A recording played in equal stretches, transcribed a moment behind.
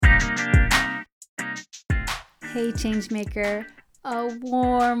Hey Changemaker, a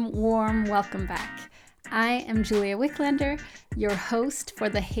warm welcome back. I am Julia Wicklander, your host for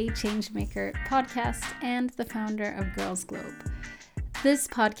the Hey Changemaker podcast and the founder of Girls Globe. This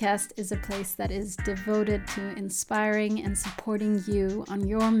podcast is a place that is devoted to inspiring and supporting you on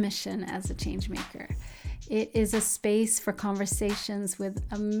your mission as a changemaker. It is a space for conversations with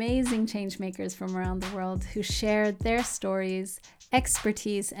amazing changemakers from around the world who share their stories,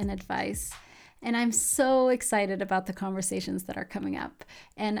 expertise, and advice. And I'm so excited about the conversations that are coming up.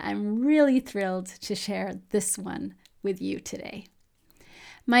 And I'm really thrilled to share this one with you today.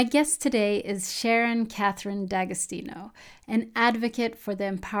 My guest today is Sharon Kathryn D'Agostino, an advocate for the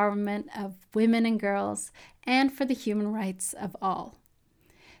empowerment of women and girls and for the human rights of all.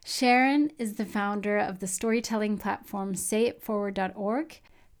 Sharon is the founder of the storytelling platform sayitforward.org,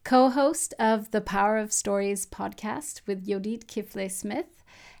 co-host of the Power of Stories podcast with Yodit Kifle-Smith,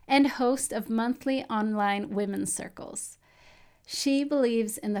 and host of monthly online women's circles. She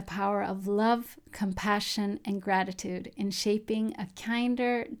believes in the power of love, compassion, and gratitude in shaping a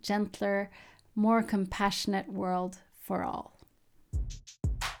kinder, gentler, more compassionate world for all.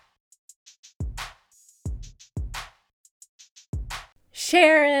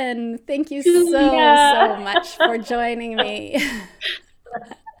 Sharon, thank you so much for joining me.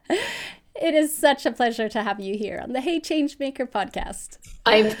 It is such a pleasure to have you here on the Hey Changemaker podcast.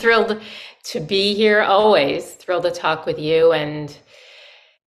 I'm thrilled to be here, always thrilled to talk with you. And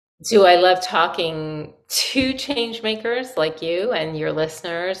I love talking to change makers like you and your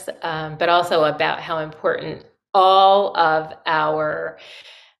listeners, but also about how important all of our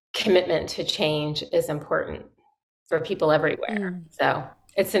commitment to change is important for people everywhere. So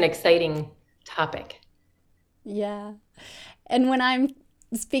it's an exciting topic. Yeah. And when I'm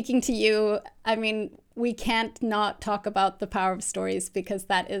speaking to you, I mean, we can't not talk about the power of stories because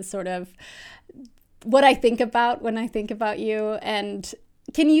that is sort of what I think about when I think about you. And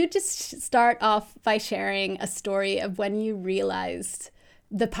can you just start off by sharing a story of when you realized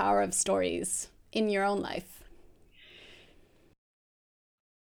the power of stories in your own life?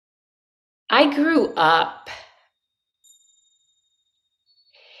 I grew up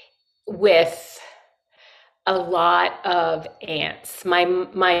with a lot of aunts. My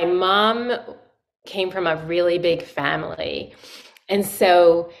mom came from a really big family. And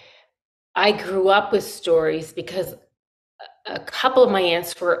so I grew up with stories because a couple of my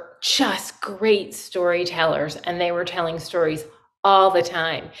aunts were just great storytellers and they were telling stories all the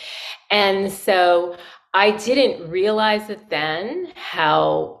time. And so I didn't realize it then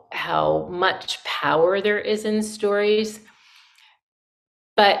how much power there is in stories.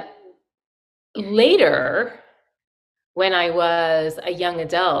 But later, when I was a young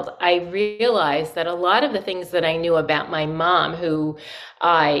adult, I realized that a lot of the things that I knew about my mom, who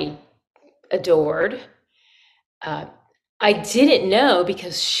I adored, I didn't know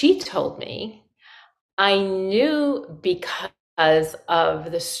because she told me. I knew because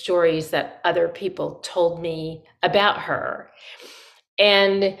of the stories that other people told me about her.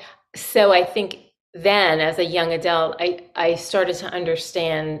 And so I think then, as a young adult, I started to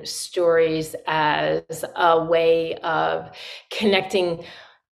understand stories as a way of connecting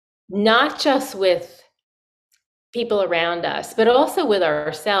not just with people around us, but also with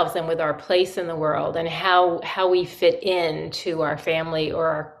ourselves and with our place in the world and how we fit into our family or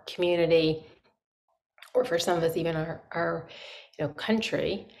our community, or for some of us, even our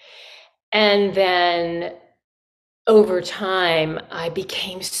country. And then over time, I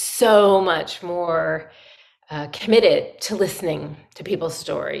became so much more committed to listening to people's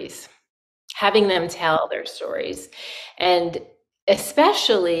stories, having them tell their stories, and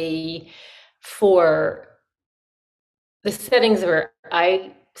especially for the settings where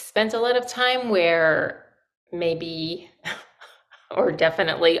I spent a lot of time, where maybe, or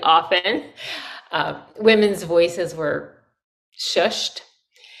definitely often, women's voices were shushed.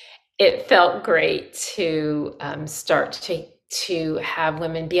 It felt great to start to have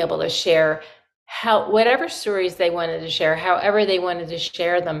women be able to share whatever stories they wanted to share, however they wanted to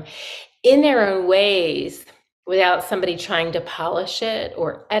share them in their own ways, without somebody trying to polish it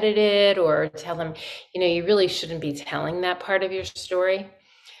or edit it or tell them, you really shouldn't be telling that part of your story.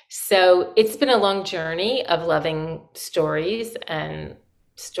 So it's been a long journey of loving stories and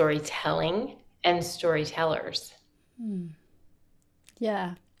storytelling and storytellers.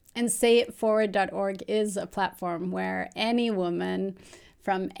 Yeah. And sayitforward.org is a platform where any woman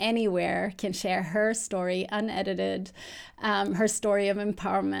from anywhere can share her story unedited, her story of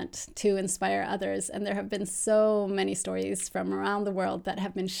empowerment to inspire others. And there have been so many stories from around the world that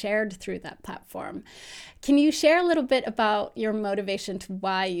have been shared through that platform. Can you share a little bit about your motivation to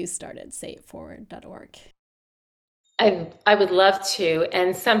why you started sayitforward.org? I would love to.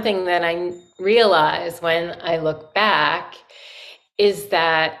 And something that I realize when I look back is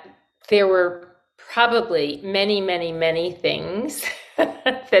that there were probably many, many, many things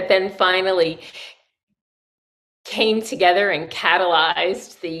that then finally came together and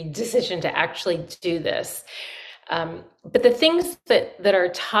catalyzed the decision to actually do this. But the things that are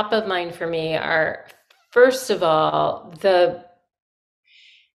top of mind for me are, first of all, the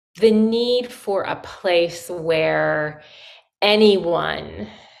need for a place where anyone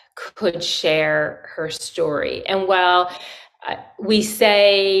could share her story. And while we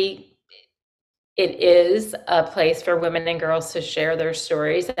say it is a place for women and girls to share their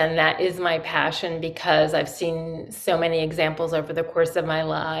stories, and that is my passion because I've seen so many examples over the course of my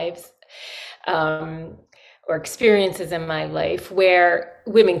lives, or experiences in my life where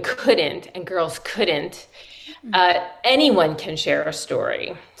women couldn't and girls couldn't. Anyone can share a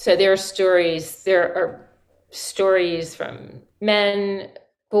story. So there are stories from men,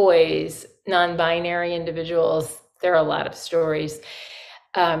 boys, non-binary individuals. There are a lot of stories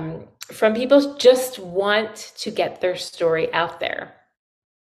from people who just want to get their story out there.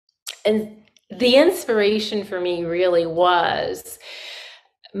 And the inspiration for me really was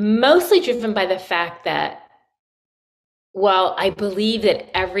mostly driven by the fact that while I believe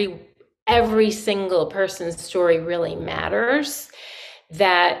that every single person's story really matters,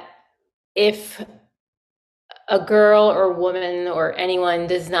 that if a girl or woman or anyone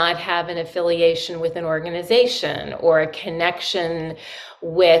does not have an affiliation with an organization or a connection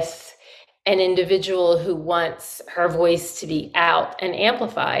with an individual who wants her voice to be out and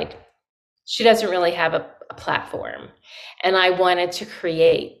amplified, she doesn't really have a platform. And I wanted to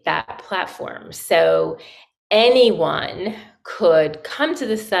create that platform. So anyone could come to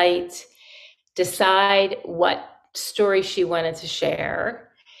the site, decide what story she wanted to share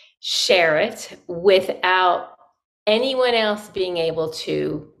it without anyone else being able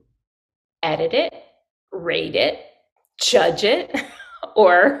to edit it, rate it, judge it,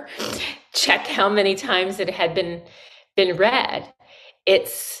 or check how many times it had been read.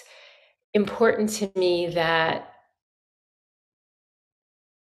 It's important to me that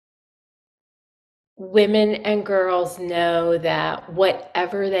women and girls know that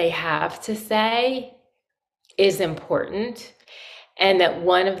whatever they have to say is important, and that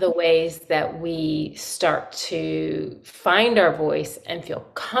one of the ways that we start to find our voice and feel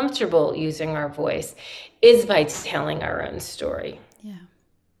comfortable using our voice is by telling our own story. Yeah.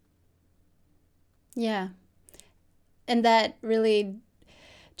 Yeah. And that really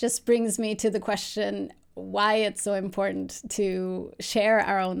just brings me to the question why it's so important to share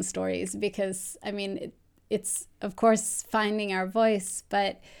our own stories, because I mean it's of course finding our voice,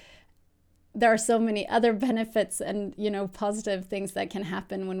 but there are so many other benefits and positive things that can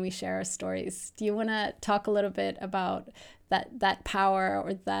happen when we share our stories. Do you want to talk a little bit about that power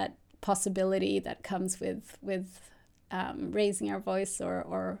or that possibility that comes with raising our voice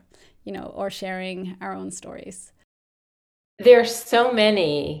or sharing our own stories? There are so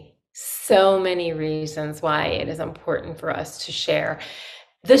many reasons why it is important for us to share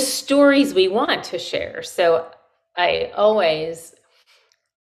the stories we want to share. So I always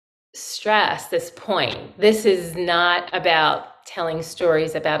stress this point. This is not about telling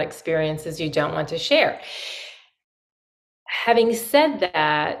stories about experiences you don't want to share. Having said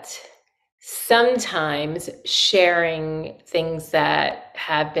that, sometimes sharing things that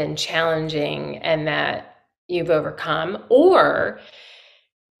have been challenging and that you've overcome, or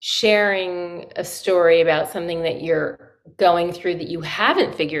sharing a story about something that you're going through that you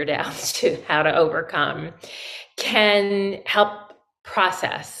haven't figured out how to overcome, can help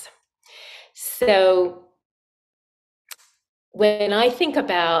process. So when I think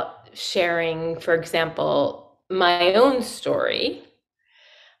about sharing, for example, my own story,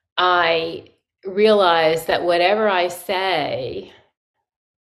 I realize that whatever I say,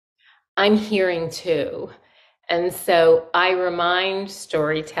 I'm hearing too. And so I remind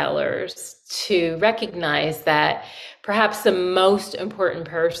storytellers to recognize that perhaps the most important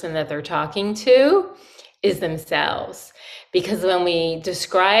person that they're talking to is themselves. Because when we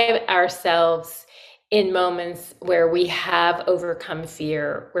describe ourselves in moments where we have overcome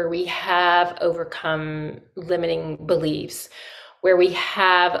fear, where we have overcome limiting beliefs, where we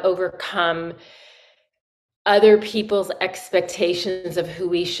have overcome other people's expectations of who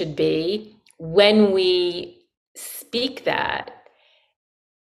we should be, when we speak that,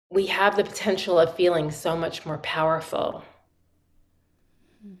 we have the potential of feeling so much more powerful.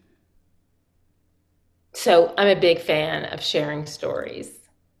 So I'm a big fan of sharing stories.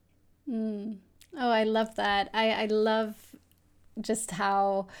 Oh, I love that. I love just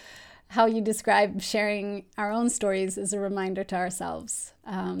how how you describe sharing our own stories is a reminder to ourselves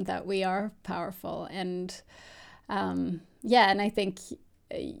that we are powerful. And yeah, and I think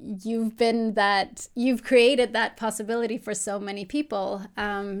you've created that possibility for so many people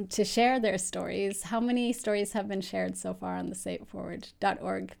to share their stories. How many stories have been shared so far on the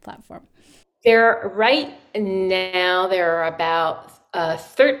SayItForward.org platform? Right now, there are about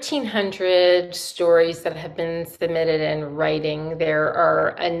 1,300 stories that have been submitted in writing. There are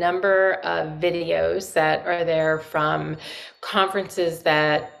a number of videos that are there from conferences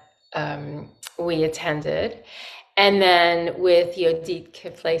that we attended. And then with Yodit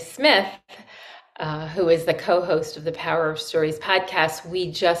Kifle-Smith, who is the co-host of the Power of Stories podcast,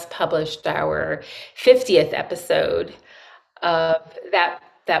 we just published our 50th episode of that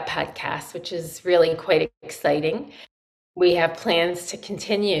podcast, which is really quite exciting. We have plans to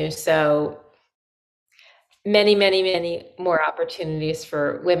continue, so many more opportunities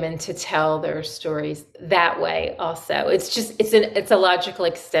for women to tell their stories that way also. It's a logical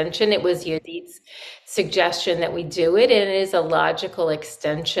extension. It was Yodit's suggestion that we do it, and it is a logical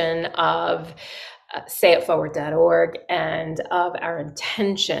extension of SayItForward.org and of our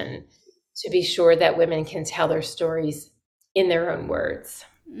intention to be sure that women can tell their stories in their own words.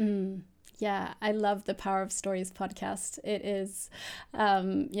 Yeah, I love the Power of Stories podcast. It is,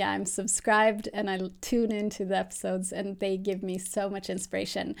 I'm subscribed and I tune into the episodes and they give me so much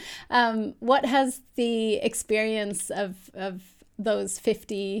inspiration. What has the experience of those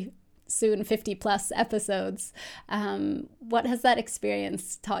 50, soon 50 plus episodes, what has that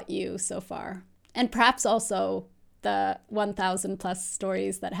experience taught you so far? And perhaps also the 1,000 plus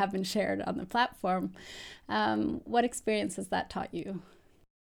stories that have been shared on the platform. What experience has that taught you?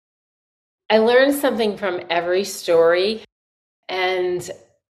 I learned something from every story. And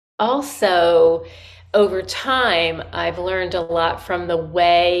also, over time, I've learned a lot from the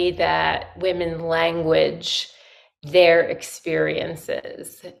way that women language their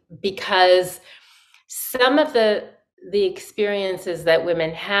experiences. Because some of the experiences that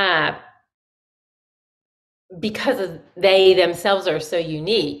women have, because they themselves are so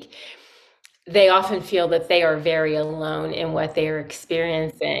unique, they often feel that they are very alone in what they are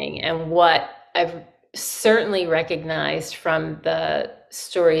experiencing. And what I've certainly recognized from the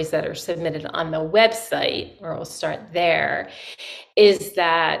stories that are submitted on the website, or we'll start there, is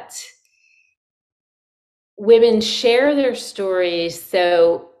that women share their stories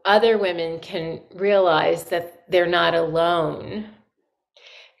so other women can realize that they're not alone,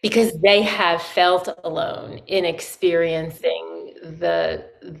 because they have felt alone in experiencing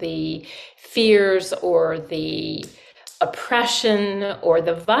the fears or the oppression or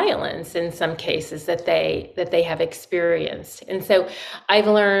the violence in some cases that they have experienced. And so I've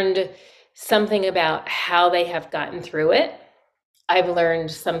learned something about how they have gotten through it. I've learned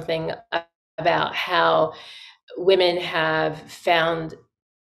something about how women have found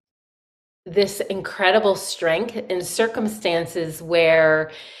this incredible strength in circumstances where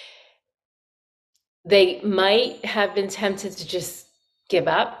they might have been tempted to just give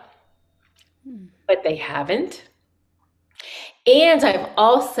up, but they haven't. And I've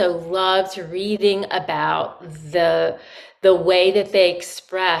also loved reading about the way that they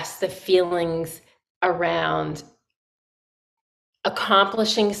express the feelings around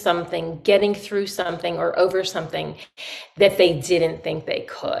accomplishing something, getting through something, or over something that they didn't think they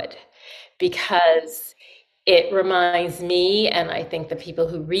could. Because it reminds me, and I think the people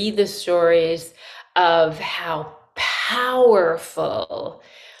who read the stories, of how powerful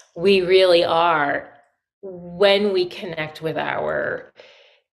we really are when we connect with our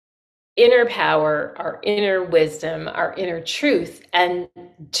inner power, our inner wisdom, our inner truth, and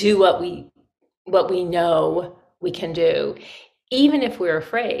do what we know we can do, even if we're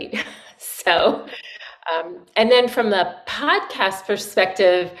afraid. So, and then from the podcast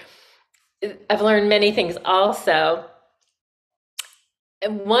perspective, I've learned many things also.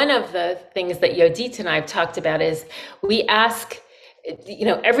 And one of the things that Yodit and I have talked about is we ask,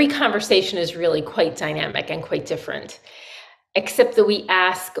 every conversation is really quite dynamic and quite different, except that we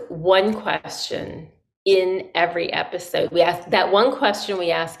ask one question in every episode. We ask that one question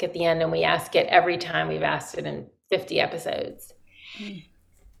we ask at the end, and we ask it every time. We've asked it in 50 episodes.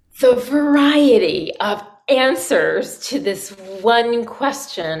 The variety of answers to this one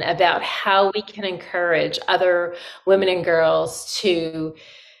question about how we can encourage other women and girls to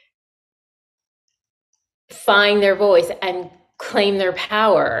find their voice and claim their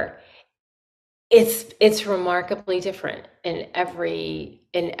power, it's remarkably different in every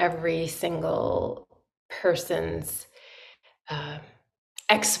single person's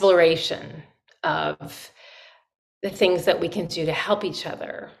exploration of the things that we can do to help each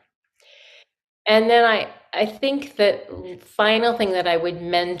other. And then I think the final thing that I would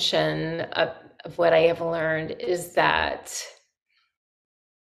mention of what I have learned is that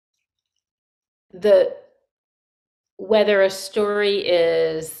the whether a story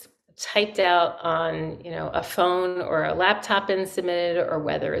is typed out on, a phone or a laptop and submitted, or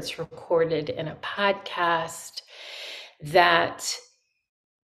whether it's recorded in a podcast, that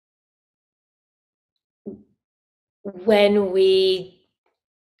when we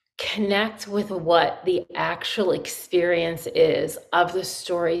connect with what the actual experience is of the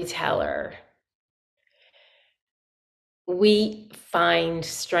storyteller, we find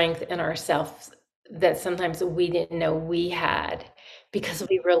strength in ourselves that sometimes we didn't know we had, because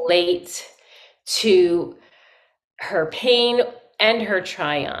we relate to her pain and her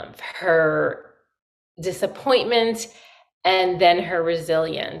triumph, her disappointment, and then her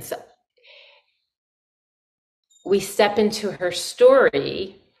resilience. We step into her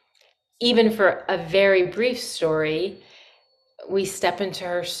story, even for a very brief story, we step into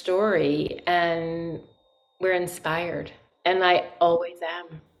her story and we're inspired. And I always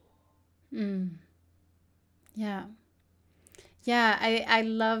am. Yeah. Yeah, I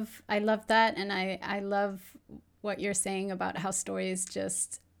love that, and I love what you're saying about how stories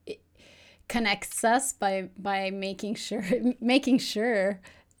just connects us by making sure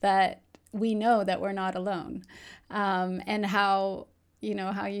that we know that we're not alone, and how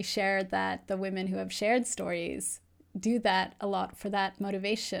how you shared that the women who have shared stories do that a lot for that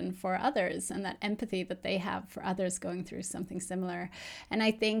motivation for others and that empathy that they have for others going through something similar. And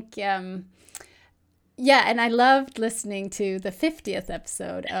I think yeah, and I loved listening to the 50th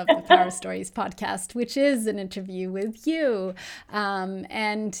episode of the Power Stories podcast, which is an interview with you.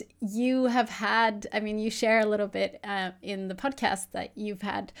 And you have had, I mean, you share a little bit in the podcast that you've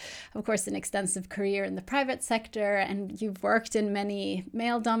had, of course, an extensive career in the private sector, and you've worked in many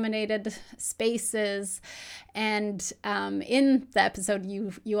male-dominated spaces. And in the episode,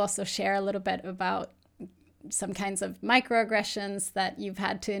 you also share a little bit about some kinds of microaggressions that you've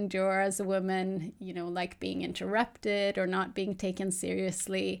had to endure as a woman, like being interrupted or not being taken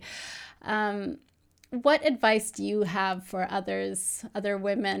seriously. What advice do you have for other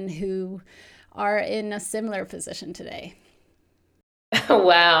women who are in a similar position today?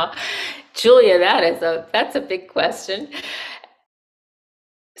 Wow. Julia, that's a big question.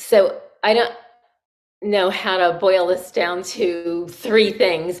 So I don't know how to boil this down to three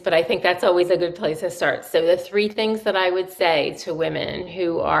things, but I think that's always a good place to start. So the three things that I would say to women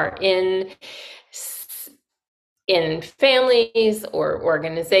who are in families or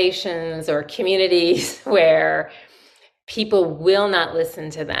organizations or communities where people will not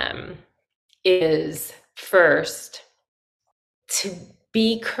listen to them is, first, to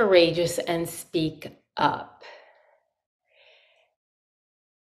be courageous and speak up.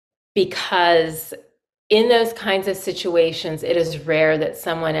 Because in those kinds of situations, it is rare that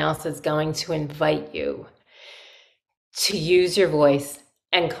someone else is going to invite you to use your voice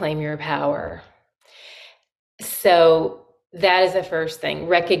and claim your power. So that is the first thing.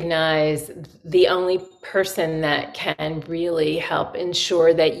 Recognize the only person that can really help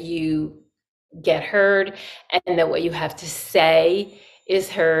ensure that you get heard and that what you have to say is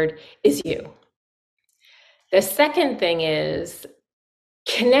heard is you. The second thing is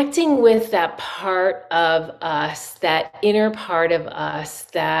connecting with that part of us, that inner part of us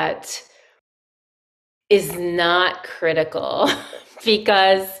that is not critical.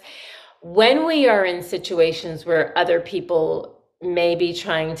 Because when we are in situations where other people may be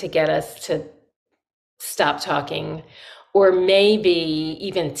trying to get us to stop talking, or maybe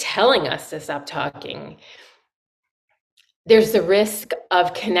even telling us to stop talking, there's the risk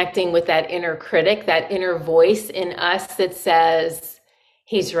of connecting with that inner critic, that inner voice in us that says,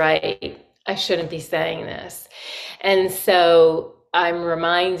 he's right, I shouldn't be saying this. And so I'm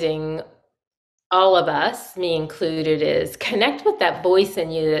reminding all of us, me included, is connect with that voice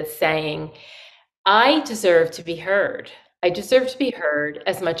in you that's saying, I deserve to be heard. I deserve to be heard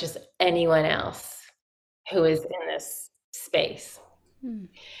as much as anyone else who is in this space.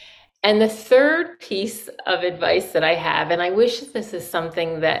 And the third piece of advice that I have, and I wish this is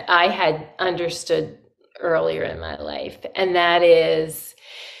something that I had understood earlier in my life, and that is,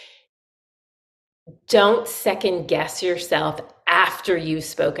 don't second guess yourself after you've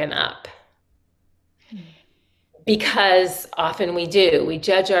spoken up. Because often we do. We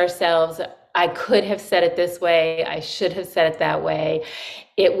judge ourselves. I could have said it this way. I should have said it that way.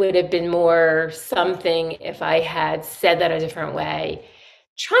 It would have been more something if I had said that a different way.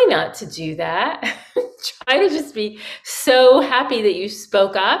 Try not to do that. Try to just be so happy that you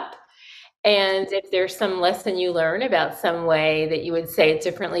spoke up And if there's some lesson you learn about some way that you would say it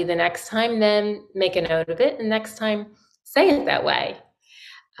differently the next time, then make a note of it, and next time say it that way.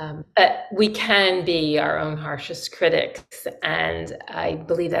 But we can be our own harshest critics, and I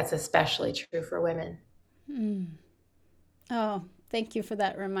believe that's especially true for women. Oh, thank you for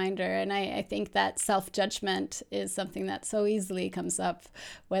that reminder. And I think that self judgment is something that so easily comes up,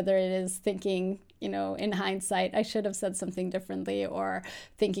 whether it is thinking, in hindsight, I should have said something differently, or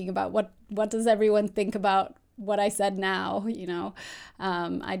thinking about what does everyone think about what I said now.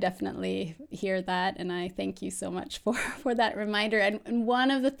 I definitely hear that. And I thank you so much for that reminder. And one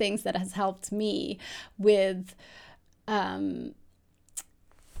of the things that has helped me with,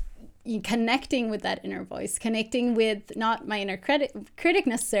 connecting with that inner voice, connecting with not my inner critic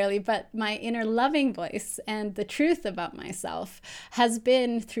necessarily, but my inner loving voice and the truth about myself, has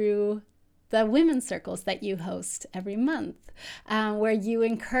been through the women's circles that you host every month, where you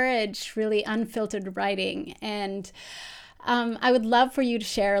encourage really unfiltered writing. And I would love for you to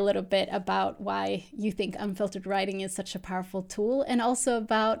share a little bit about why you think unfiltered writing is such a powerful tool, and also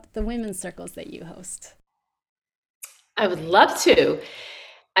about the women's circles that you host. I would love to.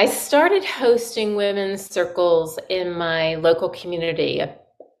 I started hosting women's circles in my local community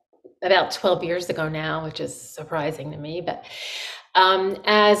about 12 years ago now, which is surprising to me, but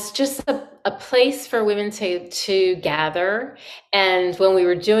as just a place for women to gather. And when we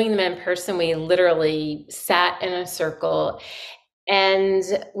were doing them in person, we literally sat in a circle, and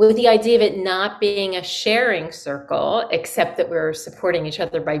with the idea of it not being a sharing circle, except that we're supporting each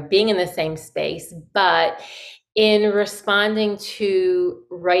other by being in the same space, but in responding to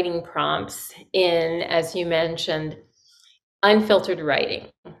writing prompts in, as you mentioned, unfiltered writing.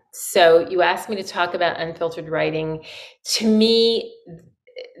 So you asked me to talk about unfiltered writing. To me,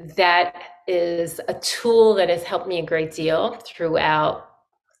 that is a tool that has helped me a great deal throughout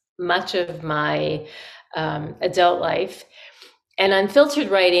much of my adult life. And unfiltered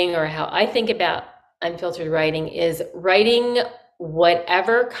writing, or how I think about unfiltered writing, is writing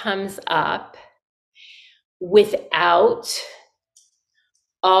whatever comes up without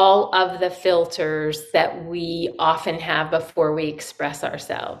all of the filters that we often have before we express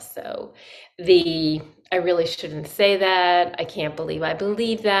ourselves. So I really shouldn't say that. I can't believe I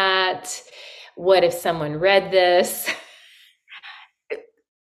believe that. What if someone read this?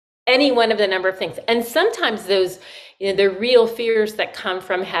 Any one of the number of things. And sometimes those, the real fears that come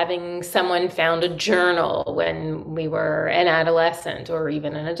from having someone found a journal when we were an adolescent or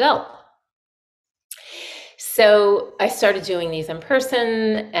even an adult. So I started doing these in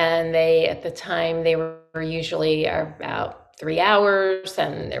person, and at the time, they were usually about 3 hours,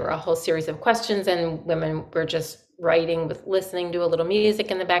 and there were a whole series of questions, and women were just writing with listening to a little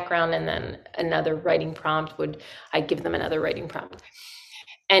music in the background, and then another writing prompt I'd give them another writing prompt.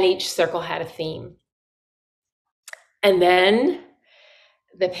 And each circle had a theme. And then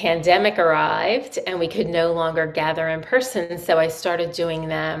the pandemic arrived, and we could no longer gather in person, so I started doing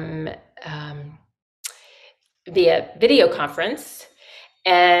them via video conference,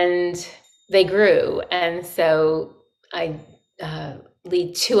 and they grew. And so I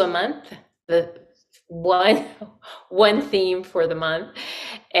lead 2 a month, the one theme for the month,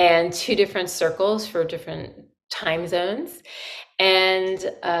 and 2 different circles for different time zones. And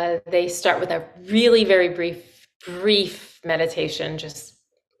they start with a really very brief meditation, just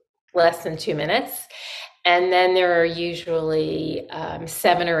less than 2 minutes. And then there are usually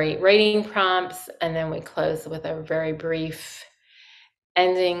 7 or 8 writing prompts, and then we close with a very brief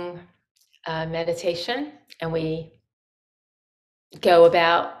ending meditation, and we go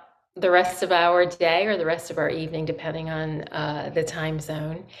about the rest of our day or the rest of our evening, depending on the time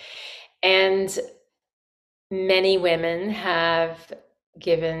zone. And many women have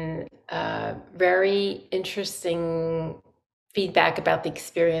given very interesting feedback about the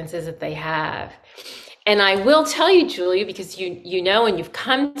experiences that they have. And I will tell you, Julia, because you know, and you've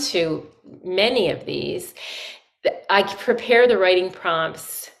come to many of these, I prepare the writing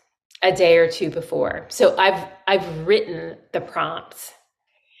prompts a day or 2 before. So I've written the prompts.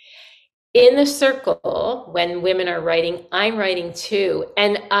 In the circle, when women are writing, I'm writing too.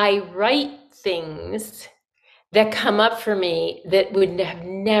 And I write things that come up for me that would have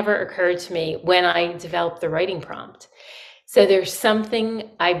never occurred to me when I developed the writing prompt. So there's something,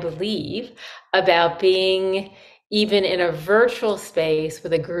 I believe, about being even in a virtual space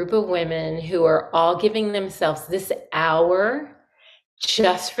with a group of women who are all giving themselves this hour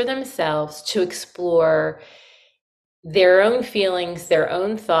just for themselves to explore their own feelings, their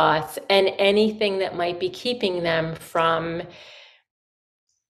own thoughts, and anything that might be keeping them from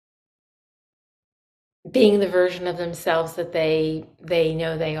being the version of themselves that they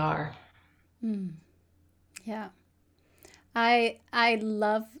know they are. Mm. Yeah. I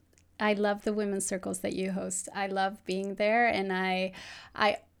love the women's circles that you host. I love being there, and I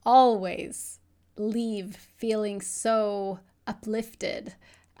always leave feeling so uplifted,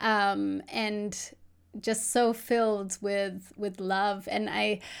 and just so filled with love. And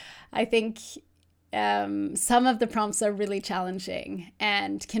I think some of the prompts are really challenging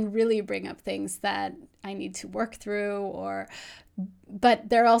and can really bring up things that I need to work through, or but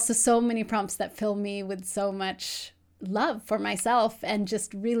there are also so many prompts that fill me with so much love for myself and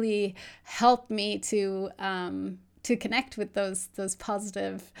just really help me to connect with those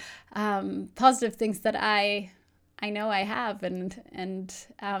positive things that I know I have, and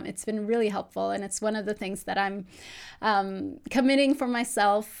it's been really helpful. And it's one of the things that I'm committing for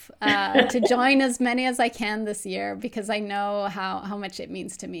myself to join as many as I can this year, because I know how much it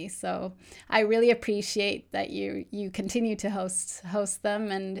means to me. So I really appreciate that you continue to host them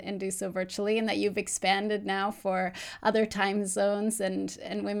and do so virtually, and that you've expanded now for other time zones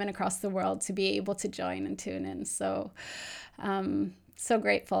and women across the world to be able to join and tune in. So so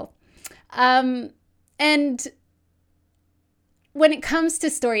grateful. And when it comes to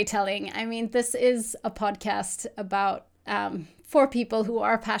storytelling, I mean, this is a podcast about for people who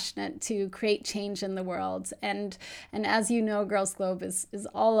are passionate to create change in the world. And as you know, Girls Globe is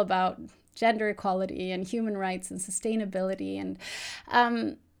all about gender equality and human rights and sustainability. And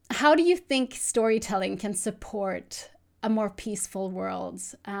how do you think storytelling can support a more peaceful world,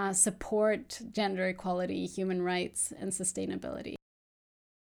 support gender equality, human rights, and sustainability?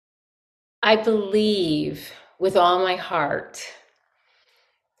 I believe with all my heart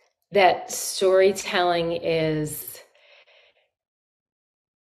that storytelling is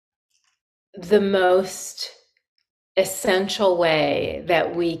the most essential way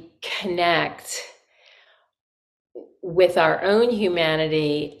that we connect with our own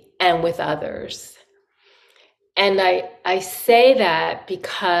humanity and with others. And I say that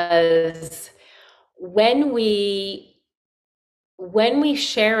because when we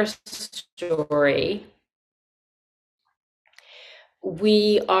share a story,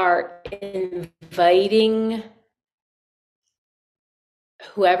 we are inviting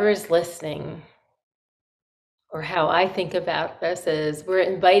whoever is listening, or how I think about this is we're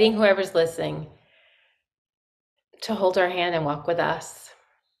inviting whoever's listening to hold our hand and walk with us.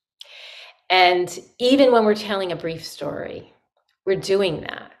 And even when we're telling a brief story, we're doing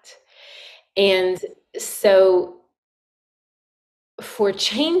that. And so for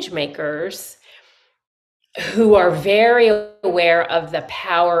change makers who are very aware of the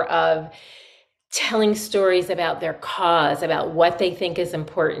power of telling stories about their cause, about what they think is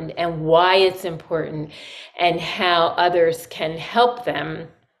important and why it's important, and how others can help them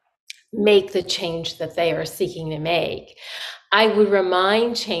make the change that they are seeking to make, I would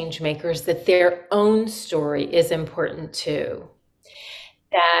remind change makers that their own story is important too.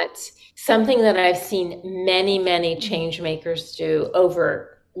 That something that I've seen many change makers do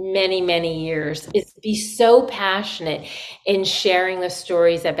over many years is be so passionate in sharing the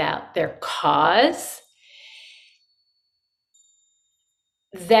stories about their cause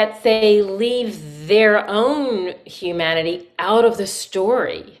that they leave their own humanity out of the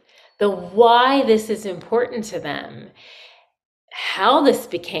story, the why this is important to them, how this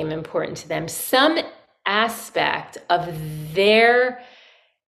became important to them, some aspect of their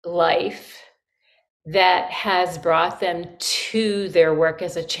life that has brought them to their work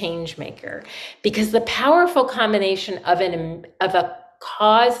as a change maker. Because the powerful combination of a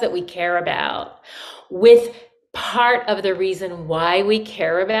cause that we care about with part of the reason why we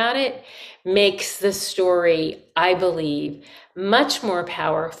care about it makes the story, I believe, much more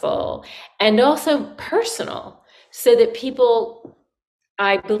powerful and also personal, so that people,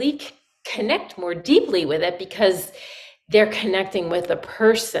 I believe, connect more deeply with it because they're connecting with the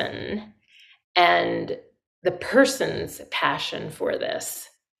person and the person's passion for this.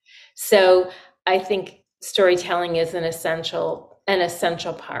 So I think storytelling is an essential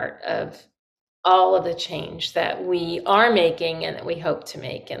part of all of the change that we are making and that we hope to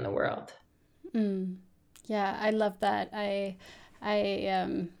make in the world. Mm. Yeah, I love that. I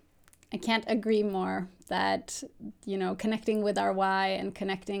can't agree more that, connecting with our why and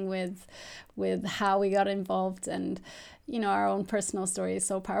connecting with how we got involved, and our own personal story is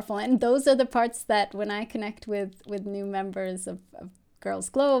so powerful. And those are the parts that when I connect with new members of Girls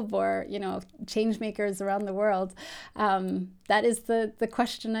Globe, or change makers around the world, that is the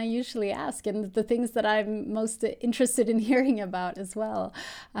question I usually ask, and the things that I'm most interested in hearing about as well.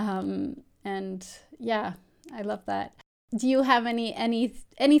 And yeah, I love that. Do you have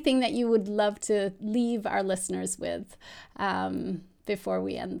anything that you would love to leave our listeners with before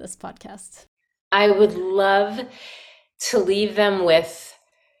we end this podcast? I would love to leave them with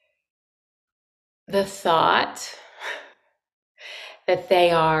the thought that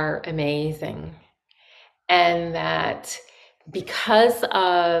they are amazing, and that because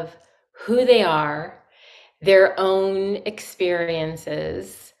of who they are, their own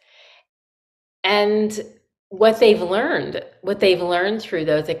experiences, and what they've learned through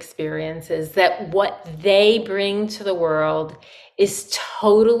those experiences, that what they bring to the world is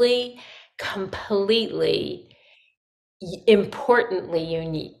totally, completely, importantly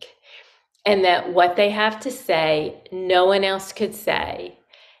unique. And that what they have to say, no one else could say.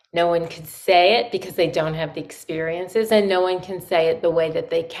 No one could say it because they don't have the experiences, and no one can say it the way that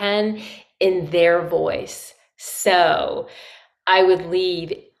they can in their voice. So I would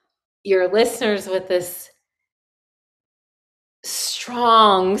leave your listeners with this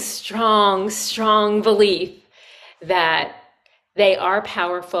strong, strong, strong belief that they are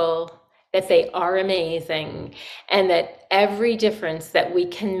powerful, that they are amazing, and that every difference that we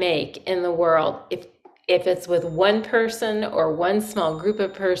can make in the world, if it's with one person or one small group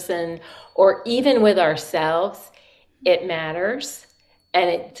of person, or even with ourselves, it matters. And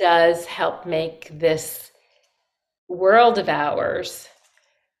it does help make this world of ours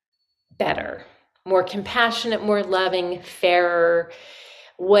better, more compassionate, more loving, fairer,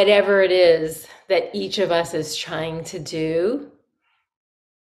 whatever it is that each of us is trying to do.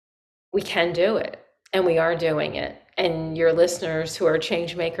 We can do it, and we are doing it. And your listeners who are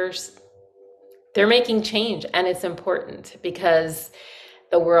change makers, they're making change, and it's important because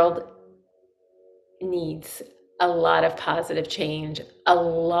the world needs a lot of positive change, a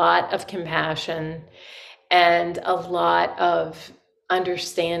lot of compassion, and a lot of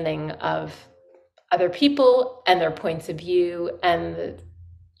understanding of other people and their points of view and the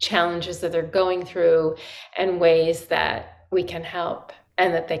challenges that they're going through, and ways that we can help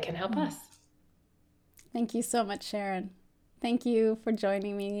and that they can help us. Thank you so much, Sharon. Thank you for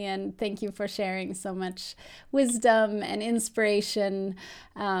joining me, and thank you for sharing so much wisdom and inspiration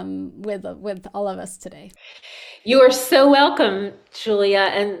with all of us today. You are so welcome,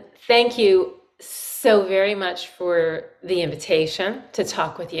 Julia, and thank you so very much for the invitation to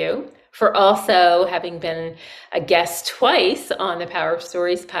talk with you, for also having been a guest twice on the Power of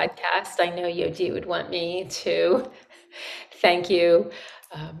Stories podcast. I know Yodi would want me to thank you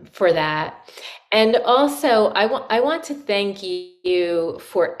for that. And also, I want to thank you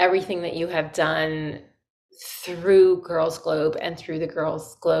for everything that you have done through Girls Globe and through the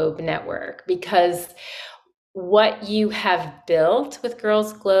Girls Globe Network, because what you have built with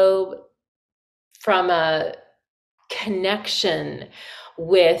Girls Globe, from a connection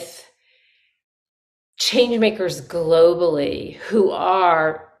with changemakers globally who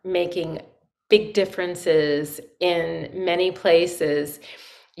are making big differences in many places,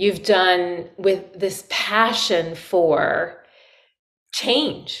 you've done with this passion for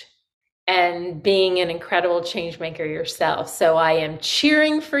change and being an incredible change maker yourself. So I am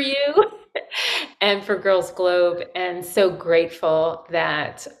cheering for you and for Girls Globe, and so grateful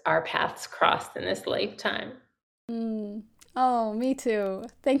that our paths crossed in this lifetime. Oh, me too.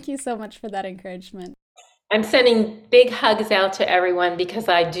 Thank you so much for that encouragement. I'm sending big hugs out to everyone, because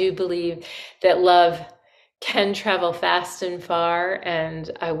I do believe that love can travel fast and far, and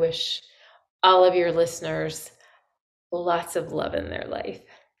I wish all of your listeners lots of love in their life.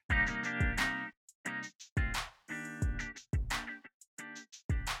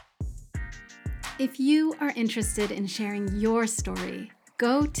 If you are interested in sharing your story,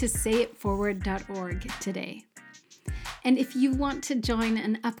 go to sayitforward.org today. And if you want to join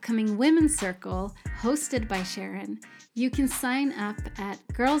an upcoming Women's Circle hosted by Sharon, you can sign up at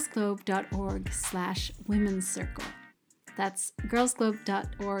girlsglobe.org/women's circle. That's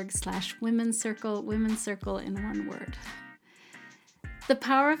girlsglobe.org/women's circle, women's circle in one word. The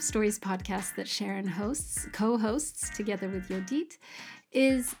Power of Stories podcast that Sharon co-hosts together with Yodit,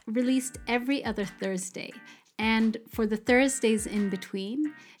 is released every other Thursday. And for the Thursdays in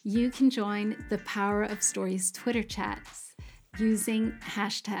between, you can join the Power of Stories Twitter chats using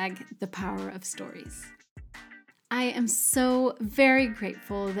 #ThePowerOfStories. I am so very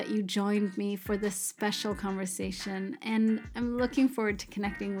grateful that you joined me for this special conversation, and I'm looking forward to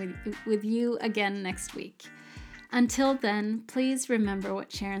connecting with you again next week. Until then, please remember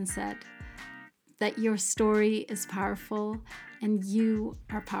what Sharon said, that your story is powerful and you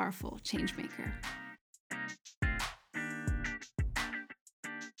are a powerful changemaker.